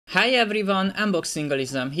Hi everyone,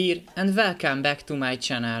 Unboxingalism here and welcome back to my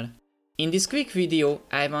channel. In this quick video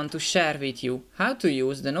I want to share with you how to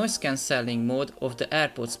use the noise cancelling mode of the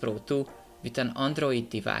AirPods Pro 2 with an Android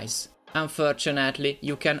device. Unfortunately,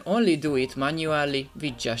 you can only do it manually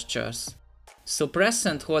with gestures. So press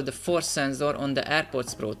and hold the force sensor on the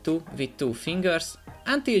AirPods Pro 2 with 2 fingers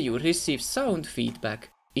until you receive sound feedback.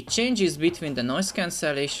 It changes between the noise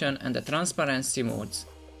cancellation and the transparency modes.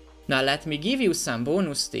 Now let me give you some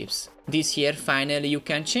bonus tips. This here finally you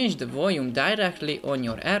can change the volume directly on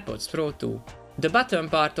your AirPods Pro 2. The bottom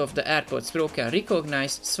part of the AirPods Pro can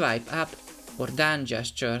recognize swipe up or down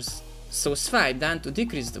gestures. So swipe down to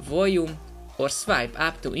decrease the volume or swipe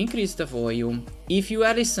up to increase the volume. If you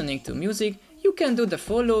are listening to music, you can do the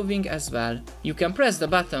following as well. You can press the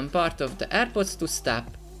bottom part of the AirPods to stop.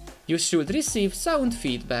 You should receive sound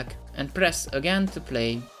feedback and press again to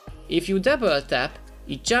play. If you double tap,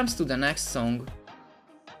 it jumps to the next song.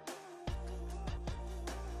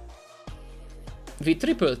 With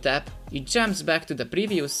triple tap, it jumps back to the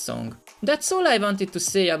previous song. That's all I wanted to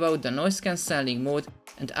say about the noise cancelling mode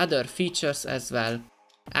and other features as well.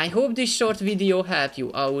 I hope this short video helped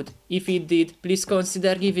you out. If it did, please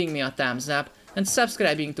consider giving me a thumbs up and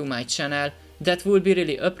subscribing to my channel. That would be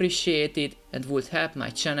really appreciated and would help my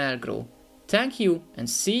channel grow. Thank you and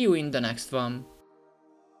see you in the next one.